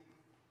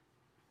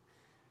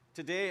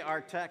Today,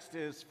 our text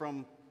is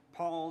from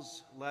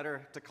Paul's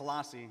letter to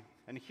Colossae,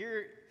 and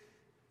here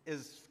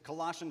is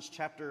Colossians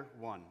chapter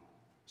 1,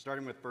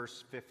 starting with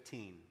verse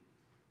 15.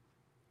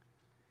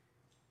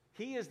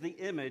 He is the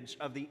image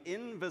of the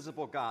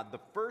invisible God, the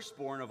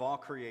firstborn of all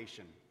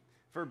creation.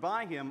 For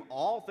by him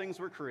all things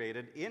were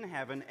created, in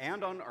heaven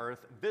and on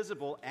earth,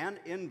 visible and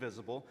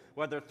invisible,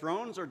 whether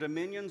thrones or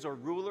dominions or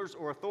rulers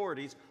or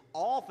authorities,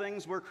 all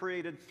things were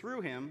created through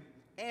him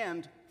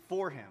and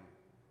for him.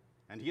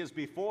 And he is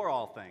before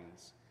all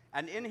things,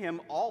 and in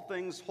him all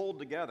things hold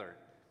together.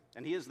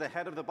 And he is the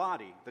head of the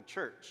body, the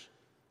church.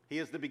 He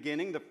is the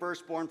beginning, the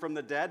firstborn from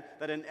the dead,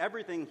 that in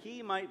everything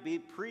he might be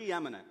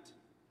preeminent.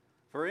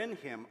 For in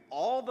him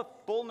all the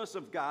fullness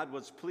of God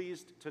was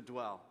pleased to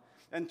dwell,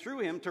 and through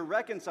him to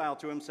reconcile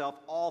to himself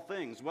all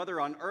things, whether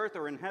on earth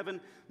or in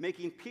heaven,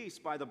 making peace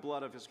by the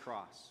blood of his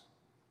cross.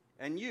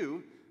 And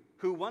you,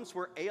 who once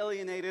were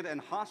alienated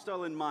and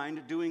hostile in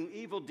mind, doing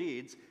evil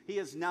deeds, he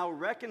is now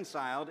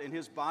reconciled in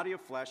his body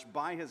of flesh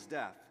by his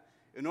death,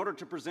 in order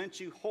to present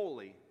you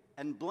holy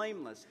and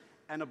blameless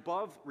and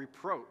above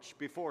reproach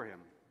before him.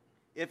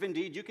 If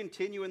indeed you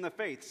continue in the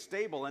faith,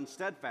 stable and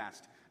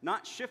steadfast,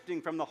 not shifting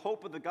from the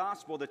hope of the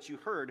gospel that you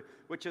heard,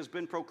 which has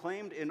been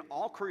proclaimed in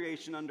all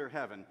creation under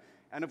heaven,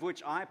 and of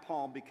which I,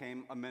 Paul,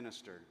 became a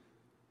minister.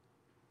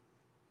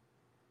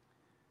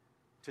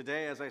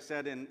 Today, as I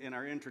said in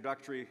our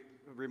introductory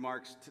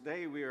remarks,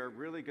 today we are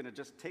really going to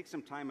just take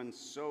some time and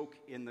soak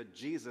in the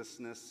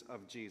Jesus-ness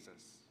of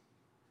Jesus,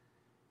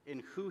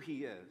 in who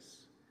he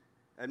is,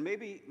 and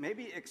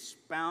maybe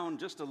expound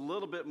just a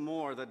little bit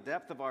more the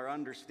depth of our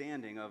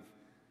understanding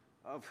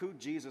of who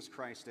Jesus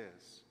Christ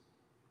is.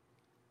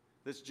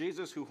 This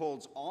Jesus who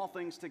holds all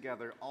things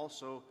together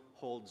also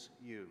holds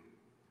you.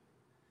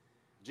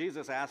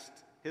 Jesus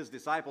asked his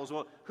disciples,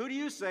 well, who do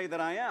you say that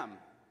I am?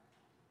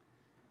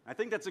 I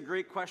think that's a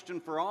great question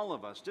for all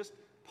of us. Just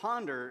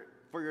ponder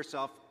for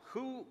yourself,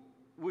 who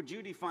would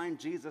you define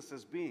Jesus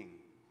as being?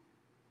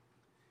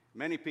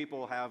 Many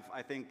people have,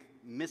 I think,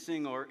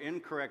 missing or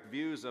incorrect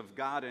views of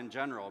God in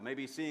general,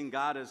 maybe seeing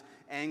God as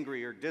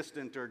angry or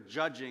distant or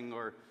judging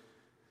or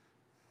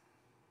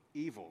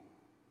evil.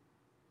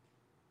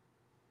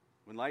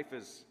 When life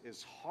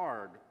is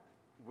hard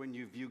when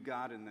you view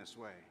God in this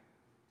way.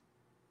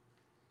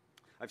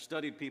 I've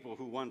studied people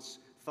who once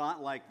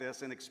thought like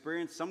this and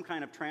experienced some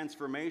kind of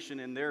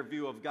transformation in their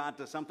view of God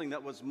to something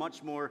that was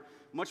much more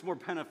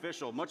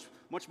beneficial, much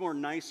more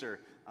nicer,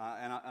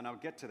 and I'll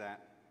get to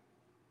that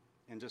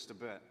in just a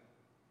bit.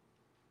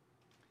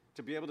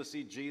 To be able to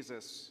see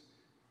Jesus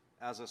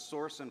as a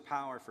source and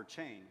power for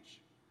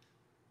change,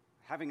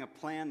 having a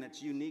plan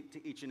that's unique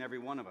to each and every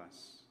one of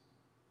us,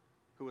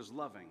 who is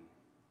loving,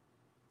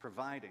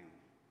 providing,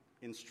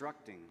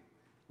 instructing,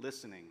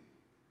 listening,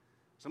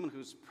 someone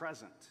who's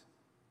present,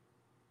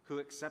 who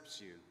accepts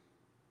you,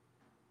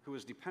 who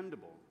is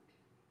dependable,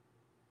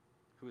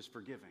 who is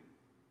forgiving.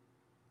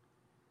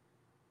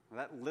 Now,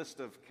 that list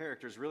of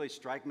characters really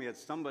strike me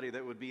as somebody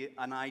that would be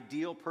an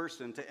ideal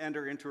person to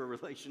enter into a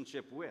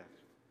relationship with.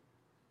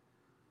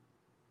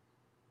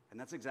 And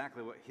that's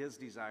exactly what his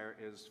desire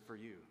is for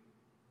you,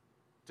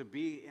 to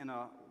be in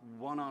a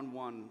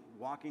one-on-one,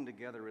 walking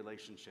together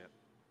relationship.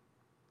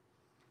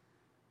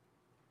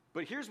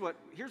 But here's what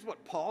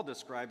Paul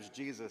describes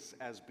Jesus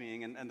as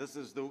being, and this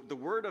is the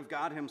Word of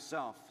God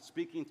himself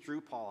speaking through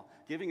Paul,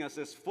 giving us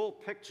this full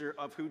picture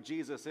of who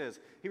Jesus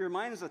is. He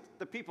reminds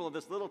the people of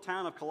this little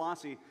town of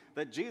Colossae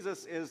that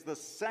Jesus is the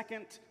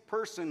second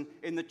person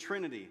in the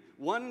Trinity.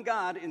 One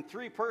God in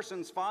three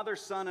persons, Father,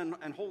 Son,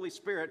 and Holy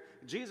Spirit.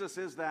 Jesus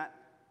is that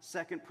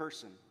second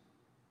person.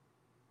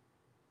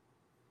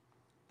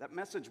 That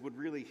message would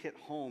really hit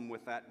home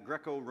with that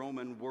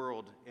Greco-Roman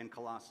world in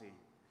Colossae,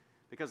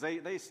 because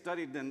they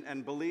studied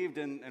and believed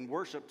and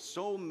worshiped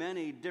so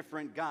many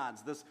different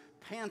gods, this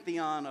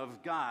pantheon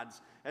of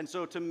gods. And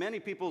so to many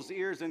people's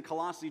ears in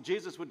Colossae,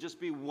 Jesus would just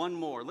be one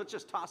more. Let's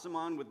just toss him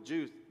on with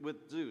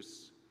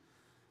Zeus.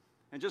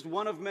 And just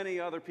one of many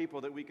other people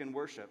that we can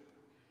worship.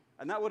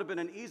 And that would have been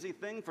an easy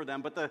thing for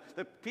them. But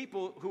the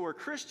people who were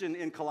Christian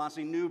in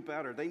Colossae knew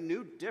better. They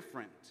knew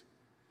different.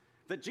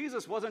 That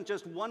Jesus wasn't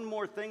just one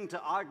more thing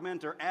to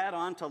augment or add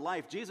on to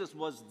life. Jesus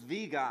was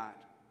the God,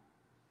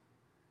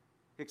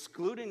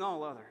 excluding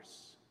all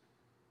others,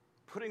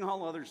 putting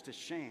all others to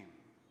shame.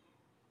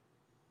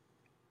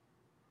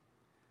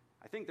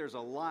 I think there's a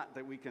lot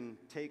that we can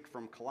take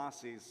from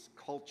Colossae's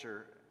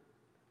culture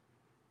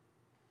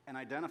and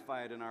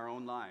identify it in our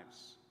own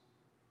lives.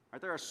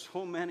 Right? There are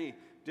so many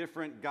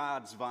different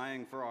gods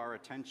vying for our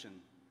attention.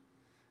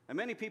 And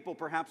many people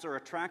perhaps are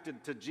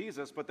attracted to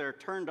Jesus, but they're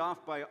turned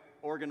off by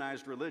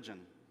organized religion.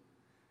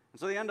 And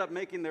so they end up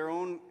making their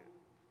own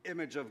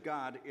image of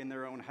God in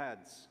their own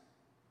heads.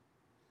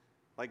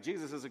 Like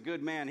Jesus is a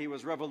good man, he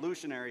was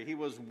revolutionary, he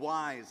was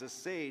wise, a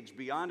sage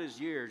beyond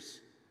his years.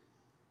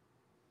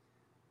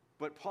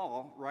 But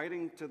Paul,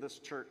 writing to this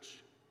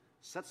church,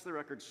 sets the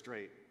record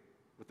straight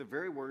with the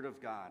very word of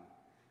God,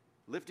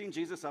 lifting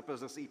Jesus up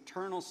as this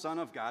eternal Son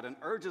of God, and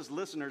urges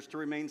listeners to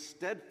remain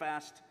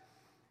steadfast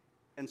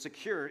and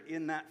secure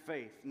in that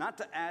faith, not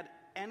to add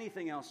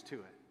anything else to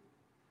it,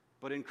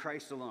 but in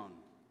Christ alone.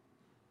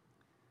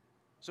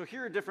 So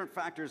here are different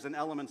factors and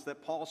elements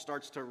that Paul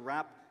starts to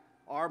wrap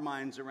our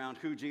minds around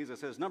who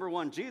Jesus is. Number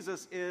one,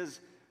 Jesus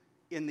is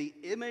in the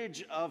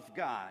image of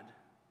God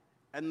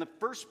and the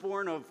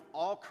firstborn of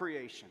all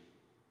creation.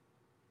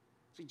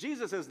 See,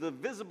 Jesus is the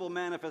visible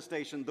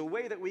manifestation, the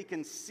way that we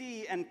can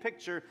see and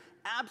picture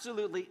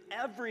absolutely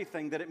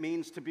everything that it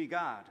means to be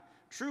God.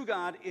 True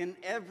God in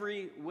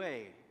every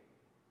way.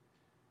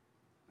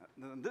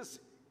 This,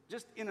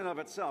 just in and of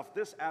itself,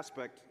 this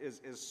aspect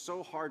is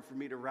so hard for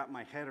me to wrap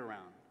my head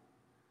around.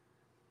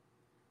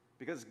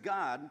 Because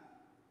God,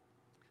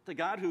 the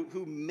God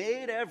who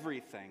made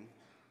everything,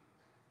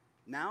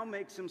 now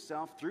makes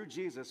himself, through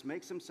Jesus,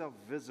 makes himself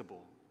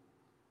visible,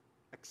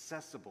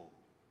 accessible,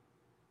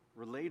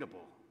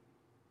 relatable.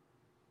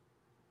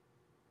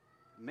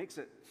 Makes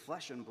it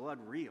flesh and blood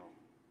real.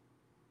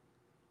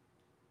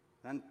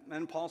 And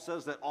then Paul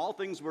says that all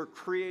things were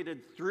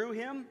created through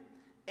him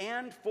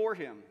and for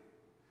him.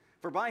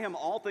 For by him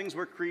all things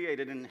were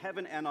created in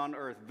heaven and on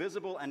earth,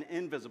 visible and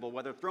invisible,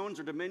 whether thrones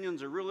or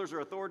dominions or rulers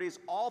or authorities,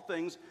 all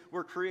things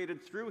were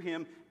created through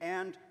him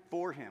and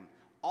for him.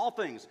 All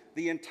things,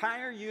 the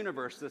entire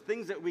universe, the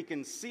things that we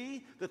can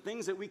see, the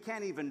things that we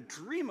can't even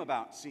dream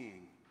about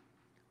seeing,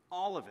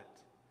 all of it.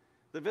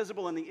 The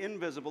visible and the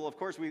invisible, of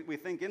course, we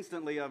think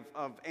instantly of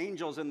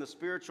angels in the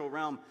spiritual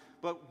realm,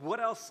 but what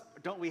else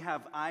don't we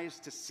have eyes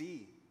to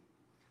see?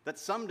 That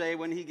someday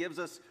when he gives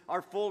us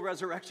our full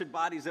resurrection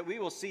bodies, that we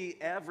will see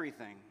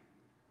everything.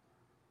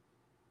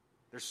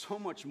 There's so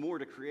much more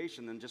to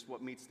creation than just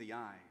what meets the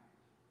eye.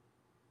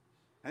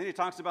 And then he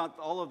talks about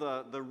all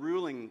of the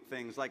ruling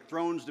things like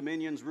thrones,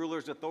 dominions,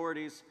 rulers,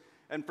 authorities.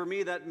 And for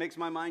me, that makes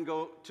my mind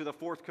go to the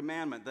fourth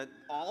commandment, that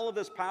all of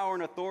this power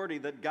and authority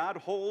that God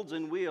holds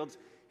and wields,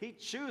 he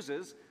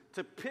chooses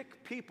to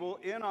pick people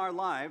in our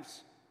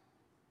lives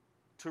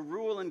to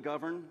rule and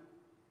govern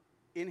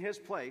in his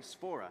place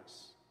for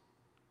us.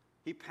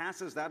 He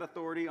passes that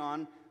authority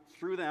on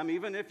through them.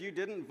 Even if you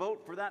didn't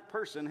vote for that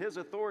person, his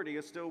authority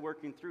is still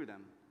working through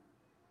them.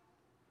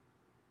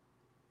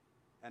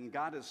 And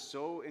God is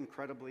so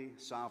incredibly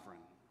sovereign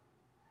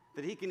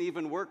that he can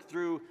even work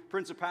through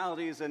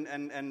principalities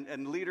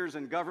and leaders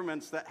and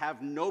governments that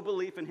have no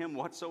belief in him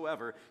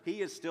whatsoever.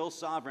 He is still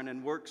sovereign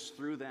and works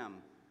through them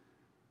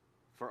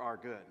for our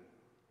good.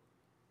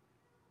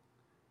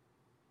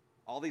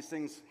 All these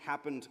things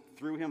happened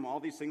through him. All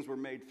these things were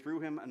made through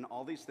him, and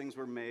all these things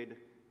were made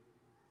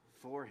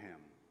for him.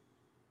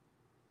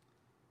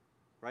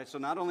 Right? So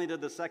not only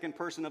did the second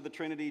person of the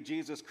Trinity,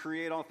 Jesus,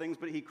 create all things,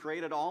 but he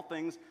created all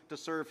things to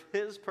serve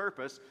his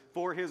purpose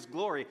for his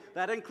glory.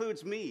 That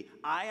includes me.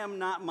 I am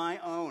not my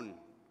own.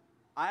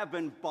 I have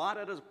been bought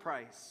at a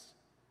price,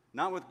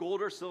 not with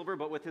gold or silver,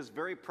 but with his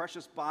very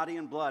precious body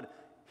and blood.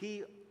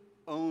 He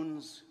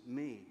owns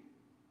me,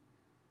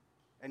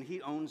 and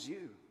he owns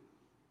you,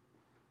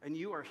 and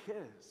you are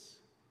his.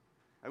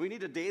 And we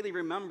need to daily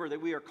remember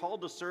that we are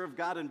called to serve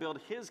God and build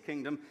his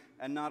kingdom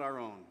and not our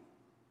own.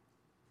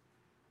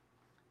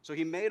 So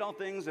he made all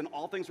things, and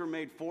all things were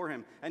made for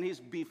him. And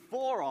he's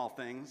before all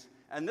things,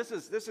 and this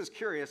is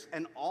curious,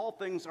 and all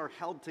things are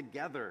held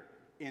together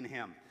in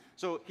him.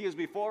 So he is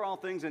before all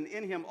things, and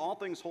in him all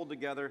things hold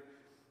together.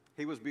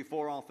 He was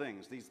before all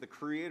things. He's the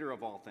creator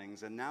of all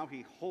things, and now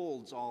he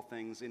holds all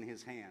things in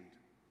his hand.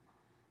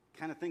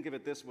 Kind of think of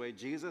it this way.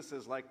 Jesus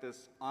is like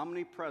this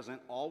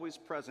omnipresent, always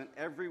present,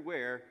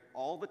 everywhere,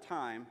 all the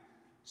time,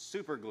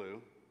 super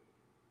glue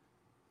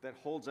that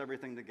holds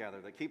everything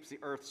together, that keeps the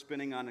earth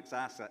spinning on its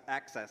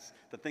axis,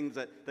 the things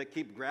that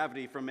keep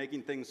gravity from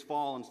making things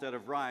fall instead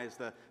of rise,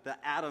 the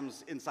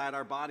atoms inside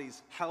our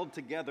bodies held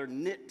together,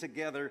 knit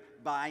together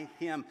by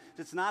him.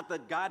 It's not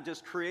that God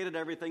just created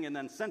everything and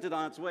then sent it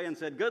on its way and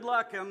said, good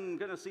luck, I'm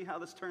going to see how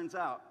this turns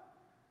out.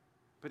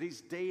 But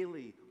he's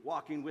daily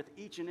walking with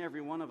each and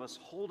every one of us,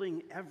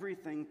 holding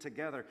everything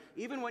together.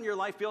 Even when your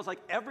life feels like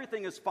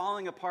everything is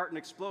falling apart and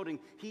exploding,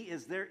 he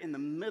is there in the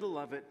middle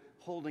of it,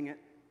 holding it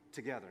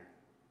together.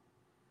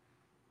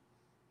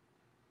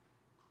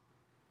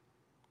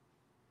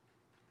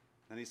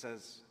 Then he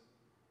says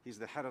he's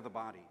the head of the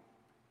body,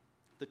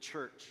 the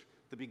church,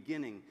 the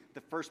beginning, the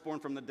firstborn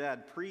from the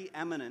dead,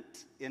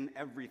 preeminent in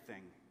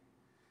everything.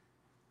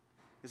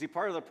 You see,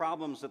 part of the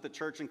problems that the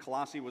church in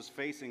Colossae was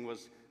facing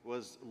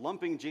was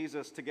lumping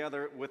Jesus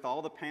together with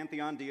all the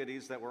pantheon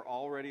deities that were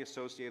already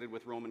associated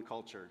with Roman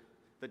culture,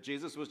 that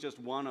Jesus was just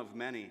one of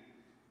many.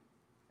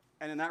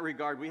 And in that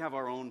regard, we have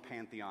our own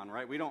pantheon,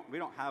 right? We don't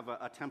have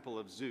a temple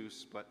of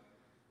Zeus, but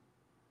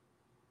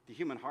the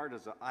human heart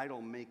is an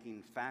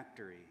idol-making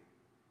factory.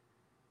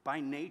 By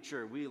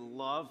nature, we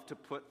love to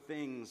put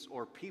things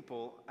or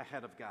people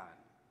ahead of God.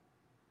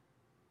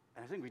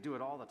 And I think we do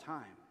it all the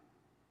time.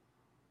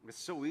 It's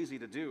so easy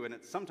to do, and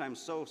it's sometimes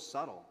so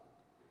subtle.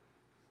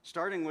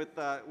 Starting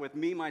with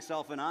me,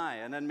 myself, and I,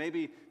 and then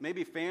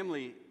maybe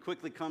family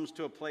quickly comes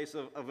to a place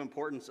of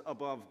importance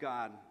above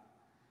God.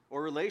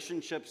 Or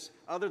relationships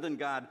other than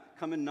God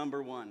come in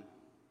number one.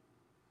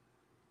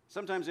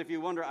 Sometimes if you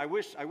wonder, I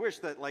wish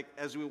that, like,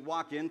 as we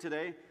walk in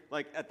today,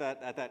 like at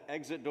that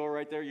exit door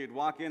right there, you'd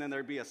walk in and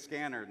there'd be a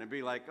scanner and it'd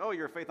be like, oh,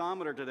 your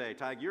faithometer today,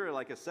 Tig, you're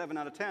like a 7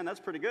 out of 10. That's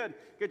pretty good.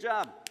 Good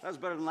job. That was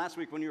better than last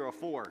week when you were a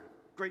 4.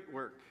 Great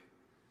work.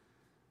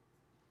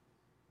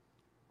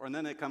 And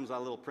then it comes a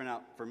little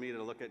printout for me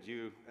to look at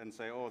you and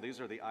say, oh,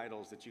 these are the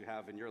idols that you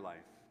have in your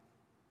life.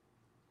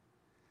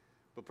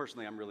 But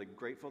personally, I'm really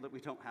grateful that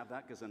we don't have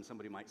that, because then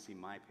somebody might see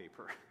my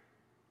paper.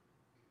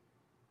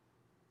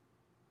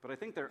 But I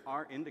think there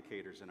are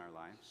indicators in our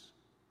lives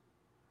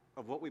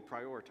of what we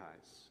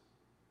prioritize.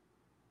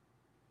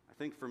 I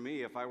think for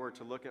me, if I were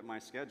to look at my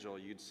schedule,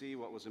 you'd see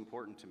what was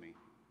important to me.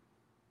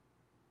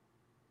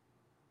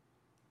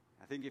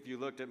 I think if you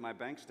looked at my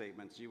bank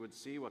statements, you would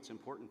see what's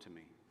important to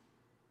me.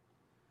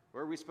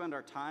 Where we spend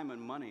our time and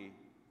money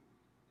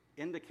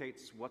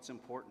indicates what's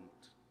important.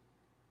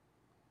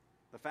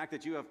 The fact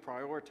that you have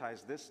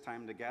prioritized this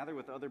time to gather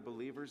with other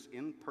believers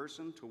in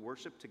person to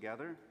worship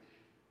together,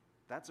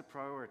 that's a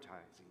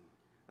prioritizing.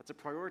 That's a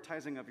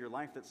prioritizing of your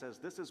life that says,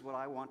 this is what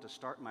I want to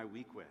start my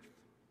week with.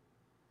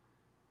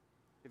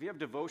 If you have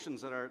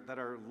devotions that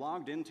are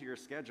logged into your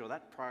schedule,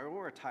 that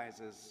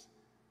prioritizes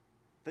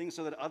things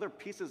so that other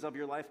pieces of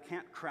your life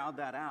can't crowd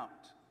that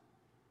out.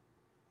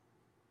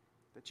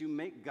 That you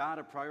make God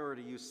a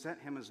priority. You set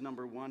him as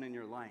number one in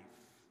your life.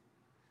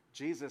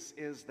 Jesus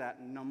is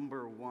that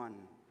number one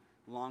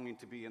longing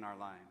to be in our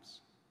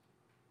lives.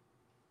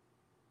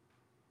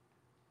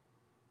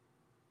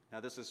 Now,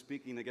 this is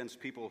speaking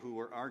against people who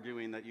were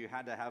arguing that you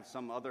had to have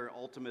some other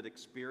ultimate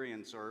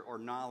experience or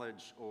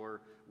knowledge or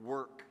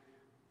work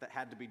that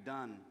had to be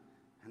done.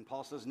 And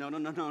Paul says,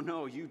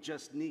 no, you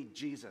just need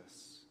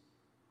Jesus.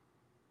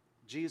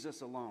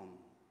 Jesus alone.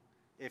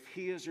 If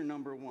he is your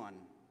number one,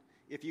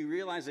 if you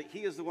realize that he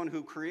is the one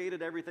who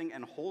created everything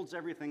and holds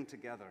everything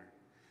together,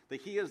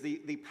 that he is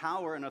the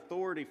power and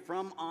authority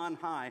from on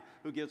high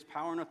who gives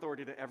power and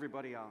authority to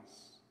everybody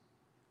else.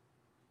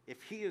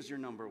 If he is your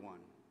number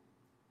one,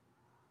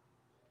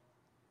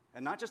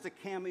 and not just a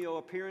cameo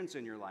appearance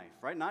in your life,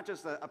 right? Not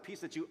just a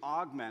piece that you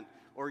augment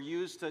or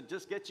use to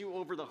just get you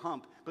over the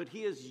hump, but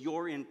he is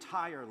your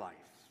entire life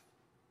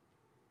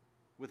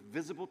with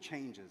visible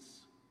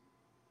changes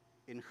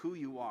in who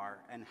you are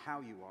and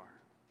how you are.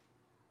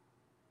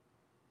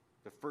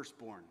 The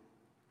firstborn.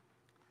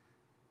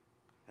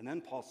 And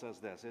then Paul says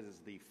this, it is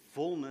the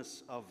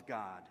fullness of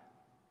God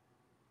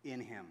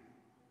in him.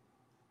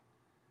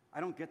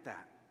 I don't get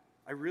that.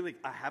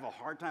 I have a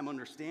hard time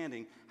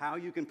understanding how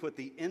you can put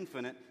the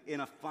infinite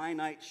in a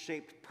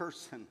finite-shaped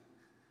person.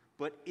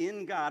 But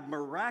in God,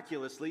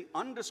 miraculously,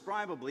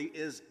 undescribably,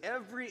 is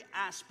every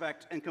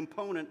aspect and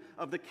component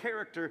of the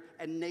character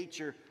and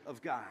nature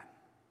of God.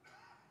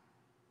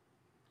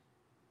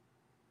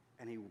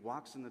 And he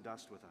walks in the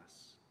dust with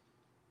us.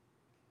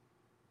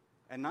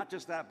 And not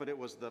just that, but it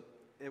was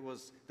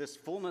this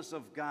fullness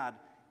of God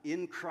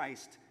in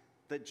Christ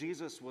that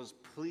Jesus was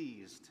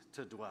pleased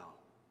to dwell,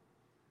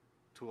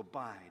 to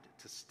abide,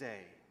 to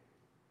stay.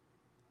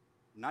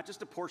 Not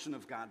just a portion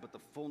of God, but the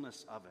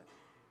fullness of it.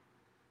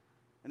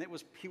 And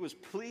he was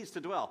pleased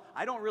to dwell.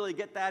 I don't really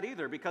get that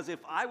either, because if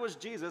I was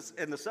Jesus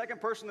and the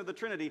second person of the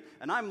Trinity,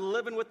 and I'm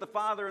living with the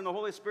Father and the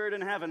Holy Spirit in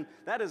heaven,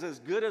 that is as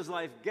good as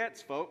life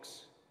gets,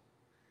 folks.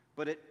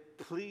 But it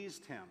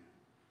pleased him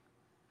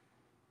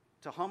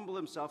to humble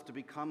himself, to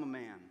become a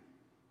man,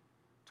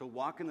 to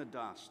walk in the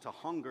dust, to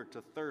hunger, to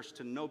thirst,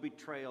 to know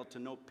betrayal, to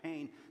know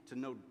pain, to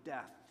know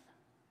death.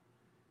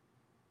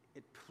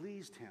 It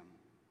pleased him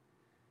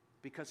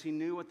because he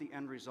knew what the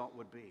end result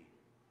would be.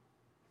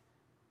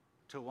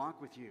 To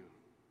walk with you,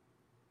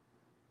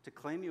 to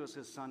claim you as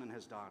his son and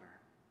his daughter,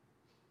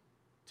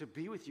 to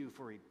be with you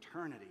for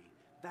eternity.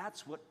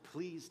 That's what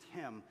pleased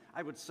him.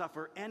 I would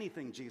suffer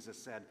anything, Jesus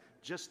said,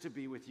 just to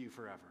be with you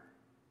forever.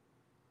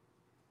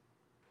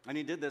 And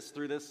he did this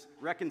through this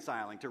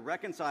reconciling, to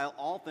reconcile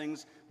all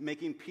things,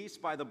 making peace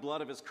by the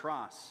blood of his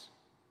cross.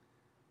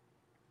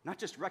 Not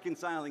just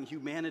reconciling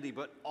humanity,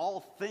 but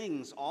all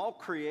things, all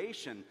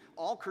creation.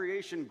 All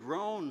creation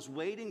groans,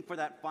 waiting for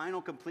that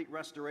final complete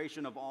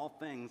restoration of all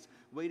things,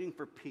 waiting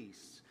for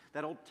peace.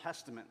 That Old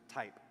Testament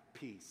type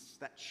peace,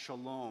 that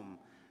shalom,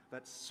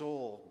 that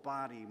soul,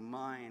 body,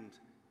 mind,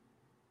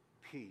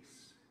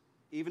 peace.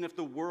 Even if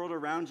the world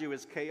around you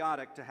is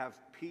chaotic, to have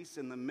peace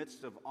in the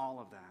midst of all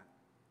of that.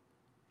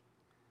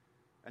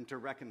 And to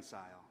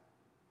reconcile.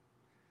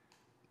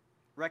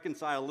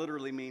 Reconcile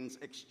literally means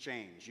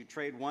exchange. You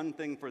trade one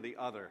thing for the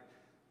other.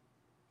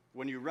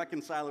 When you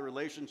reconcile a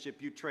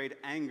relationship, you trade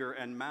anger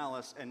and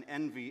malice and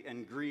envy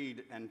and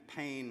greed and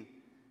pain,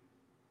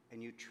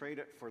 and you trade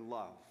it for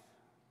love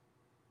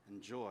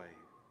and joy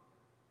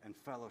and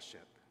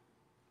fellowship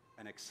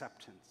and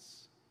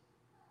acceptance.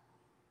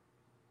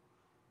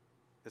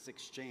 This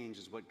exchange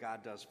is what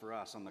God does for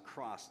us on the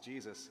cross.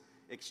 Jesus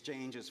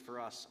exchanges for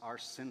us our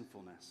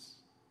sinfulness.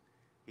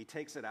 He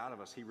takes it out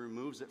of us. He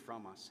removes it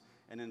from us.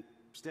 And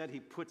instead, he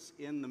puts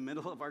in the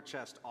middle of our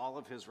chest all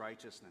of his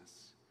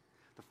righteousness.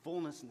 The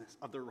fullness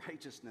of the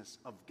righteousness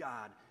of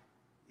God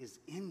is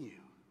in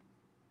you.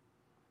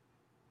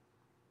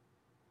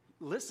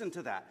 Listen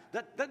to that.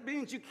 That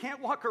means you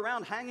can't walk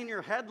around hanging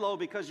your head low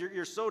because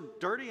you're so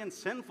dirty and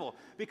sinful,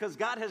 because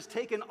God has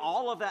taken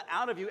all of that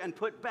out of you and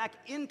put back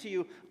into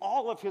you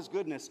all of his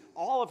goodness,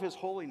 all of his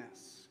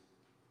holiness.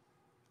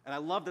 And I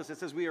love this. It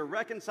says we are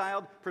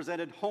reconciled,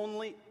 presented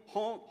holy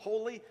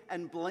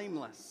and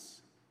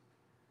blameless,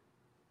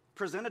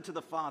 presented to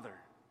the Father.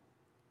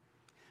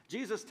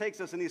 Jesus takes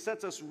us and he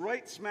sets us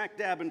right smack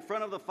dab in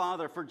front of the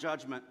Father for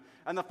judgment.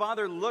 And the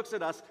Father looks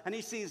at us and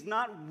he sees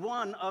not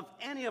one of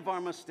any of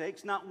our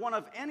mistakes, not one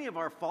of any of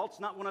our faults,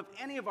 not one of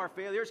any of our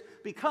failures,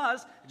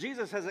 because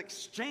Jesus has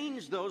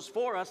exchanged those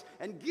for us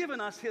and given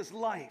us his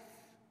life.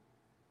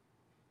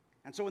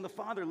 And so when the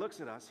Father looks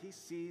at us, he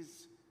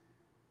sees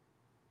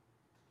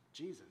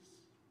Jesus.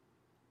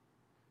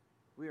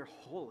 We are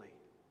holy,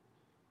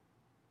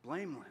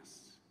 blameless,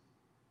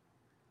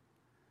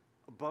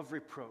 above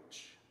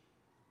reproach.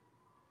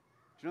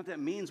 Do you know what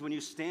that means? When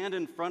you stand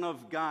in front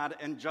of God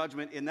and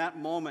judgment, in that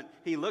moment,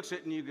 he looks at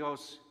you and he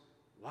goes,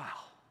 wow,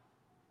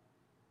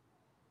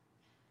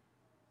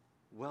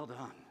 well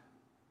done.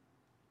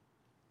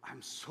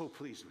 I'm so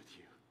pleased with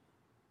you.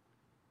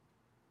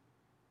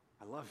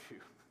 I love you.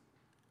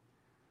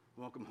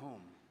 Welcome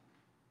home.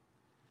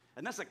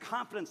 And that's a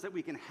confidence that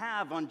we can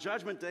have on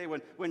Judgment Day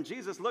when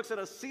Jesus looks at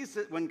us, sees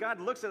it, when God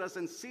looks at us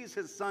and sees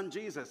his son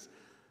Jesus.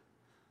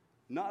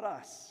 Not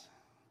us,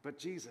 but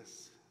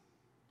Jesus.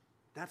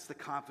 That's the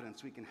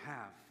confidence we can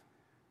have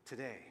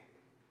today,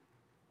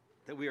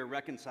 that we are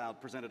reconciled,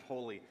 presented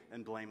holy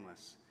and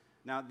blameless.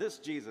 Now, this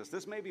Jesus,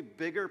 this may be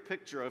bigger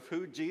picture of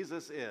who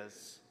Jesus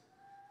is,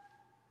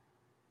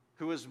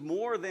 who is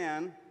more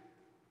than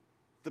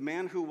the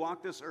man who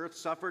walked this earth,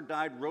 suffered,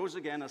 died, rose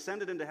again,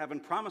 ascended into heaven,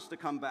 promised to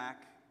come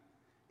back,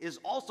 is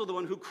also the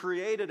one who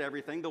created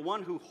everything, the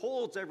one who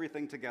holds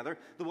everything together,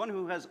 the one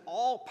who has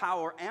all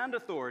power and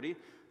authority,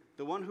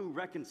 the one who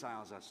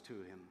reconciles us to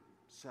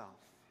himself.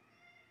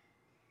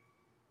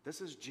 This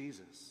is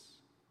Jesus,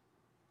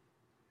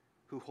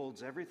 who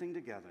holds everything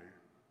together,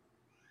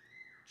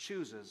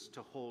 chooses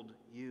to hold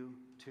you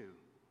too.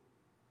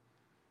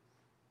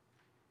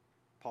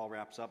 Paul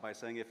wraps up by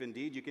saying, if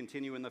indeed you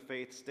continue in the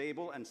faith,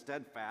 stable and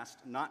steadfast,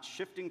 not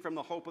shifting from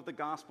the hope of the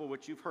gospel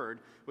which you've heard,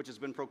 which has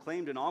been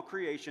proclaimed in all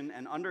creation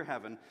and under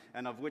heaven,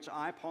 and of which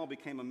I, Paul,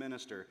 became a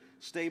minister,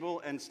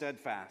 stable and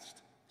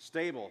steadfast.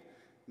 Stable.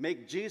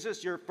 Make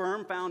Jesus your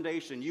firm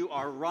foundation. You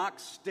are rock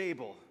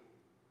stable.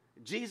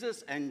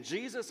 Jesus and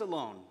Jesus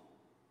alone.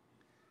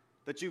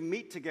 That you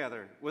meet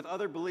together with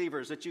other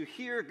believers, that you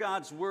hear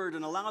God's word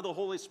and allow the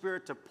Holy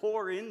Spirit to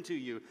pour into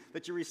you,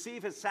 that you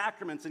receive his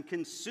sacraments and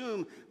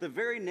consume the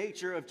very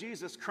nature of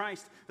Jesus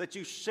Christ, that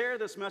you share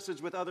this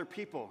message with other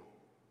people.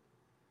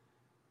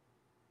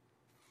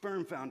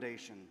 Firm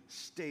foundation,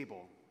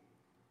 stable,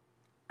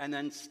 and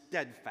then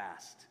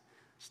steadfast.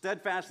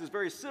 Steadfast is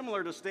very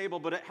similar to stable,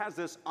 but it has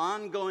this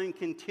ongoing,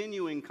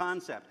 continuing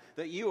concept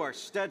that you are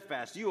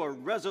steadfast, you are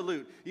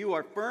resolute, you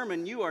are firm,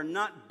 and you are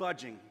not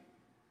budging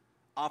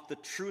off the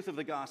truth of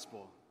the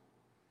gospel.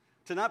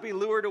 To not be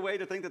lured away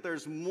to think that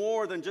there's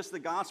more than just the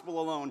gospel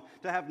alone,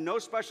 to have no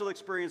special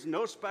experience,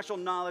 no special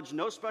knowledge,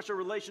 no special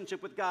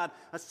relationship with God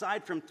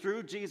aside from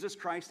through Jesus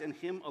Christ and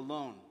him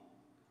alone.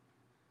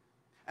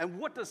 And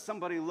what does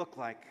somebody look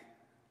like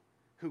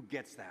who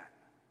gets that?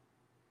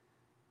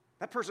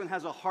 That person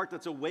has a heart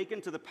that's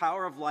awakened to the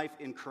power of life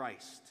in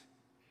Christ.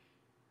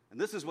 And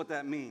this is what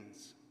that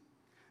means.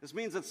 This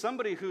means that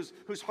somebody whose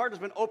heart has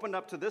been opened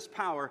up to this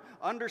power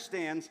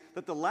understands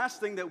that the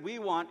last thing that we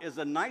want is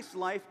a nice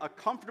life, a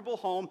comfortable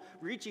home,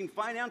 reaching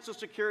financial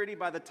security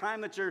by the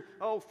time that you're,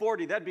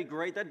 40. That'd be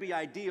great. That'd be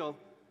ideal.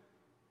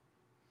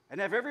 And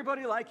have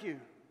everybody like you.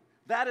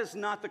 That is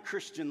not the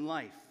Christian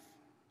life.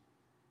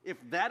 If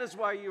that is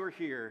why you are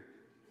here,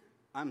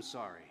 I'm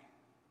sorry.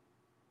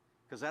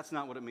 Because that's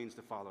not what it means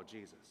to follow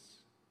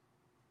Jesus.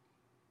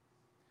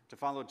 To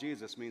follow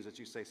Jesus means that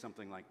you say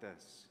something like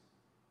this.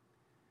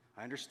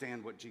 I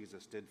understand what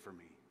Jesus did for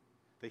me,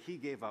 that he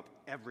gave up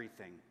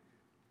everything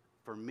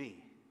for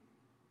me.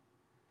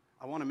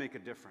 I want to make a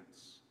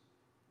difference.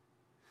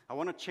 I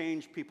want to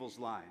change people's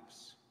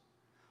lives.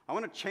 I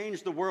want to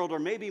change the world, or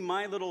maybe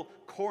my little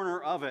corner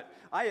of it.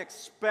 I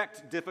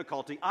expect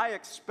difficulty. I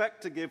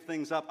expect to give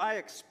things up. I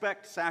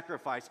expect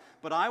sacrifice,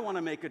 but I want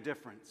to make a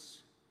difference.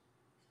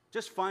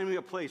 Just find me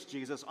a place,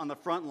 Jesus, on the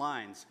front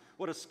lines.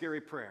 What a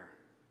scary prayer.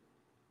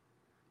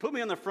 Put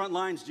me on the front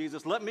lines,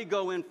 Jesus. Let me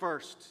go in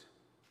first.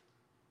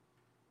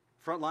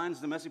 Front lines,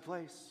 the messy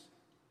place.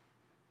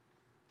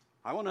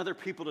 I want other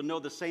people to know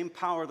the same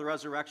power of the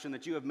resurrection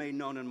that you have made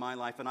known in my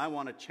life, and I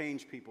want to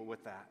change people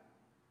with that.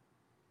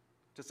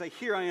 To say,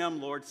 here I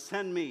am, Lord,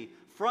 send me.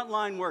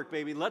 Frontline work,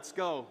 baby, let's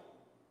go.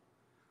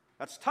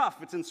 That's tough.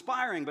 It's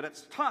inspiring, but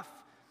it's tough.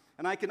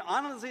 And I can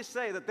honestly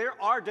say that there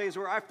are days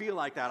where I feel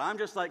like that. I'm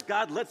just like,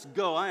 God, let's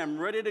go. I am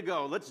ready to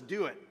go. Let's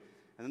do it.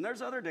 And then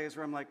there's other days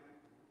where I'm like,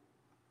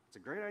 it's a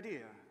great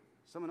idea.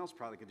 Someone else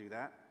probably could do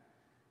that.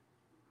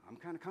 I'm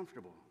kind of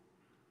comfortable.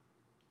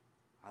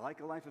 I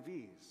like a life of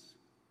ease,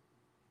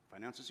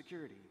 financial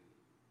security,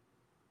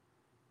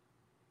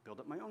 build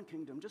up my own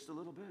kingdom just a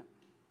little bit.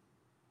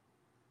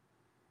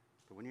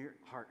 But when your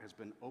heart has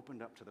been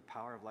opened up to the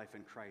power of life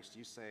in Christ,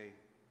 you say,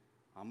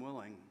 I'm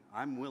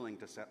willing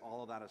to set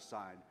all of that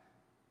aside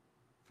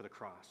for the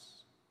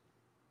cross.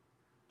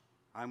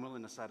 I'm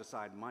willing to set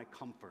aside my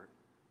comfort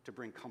to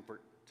bring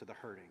comfort to the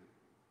hurting.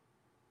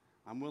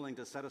 I'm willing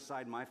to set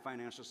aside my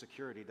financial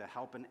security to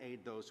help and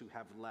aid those who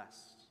have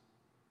less.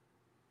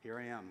 Here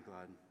I am,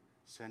 God.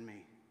 Send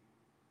me.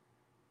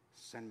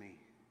 Send me.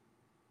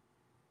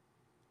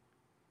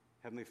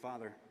 Heavenly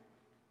Father,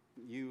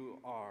 you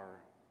are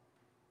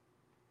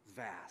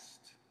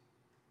vast.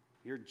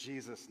 Your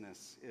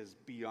Jesusness is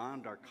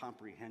beyond our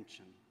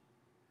comprehension.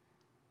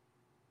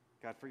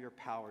 God, for your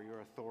power,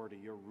 your authority,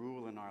 your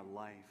rule in our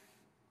life,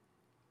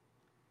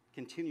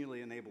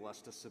 continually enable us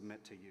to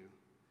submit to you,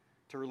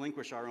 to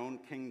relinquish our own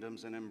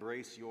kingdoms and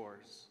embrace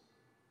yours.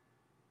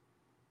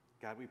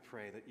 God, we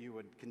pray that you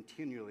would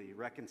continually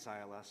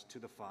reconcile us to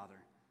the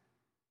Father,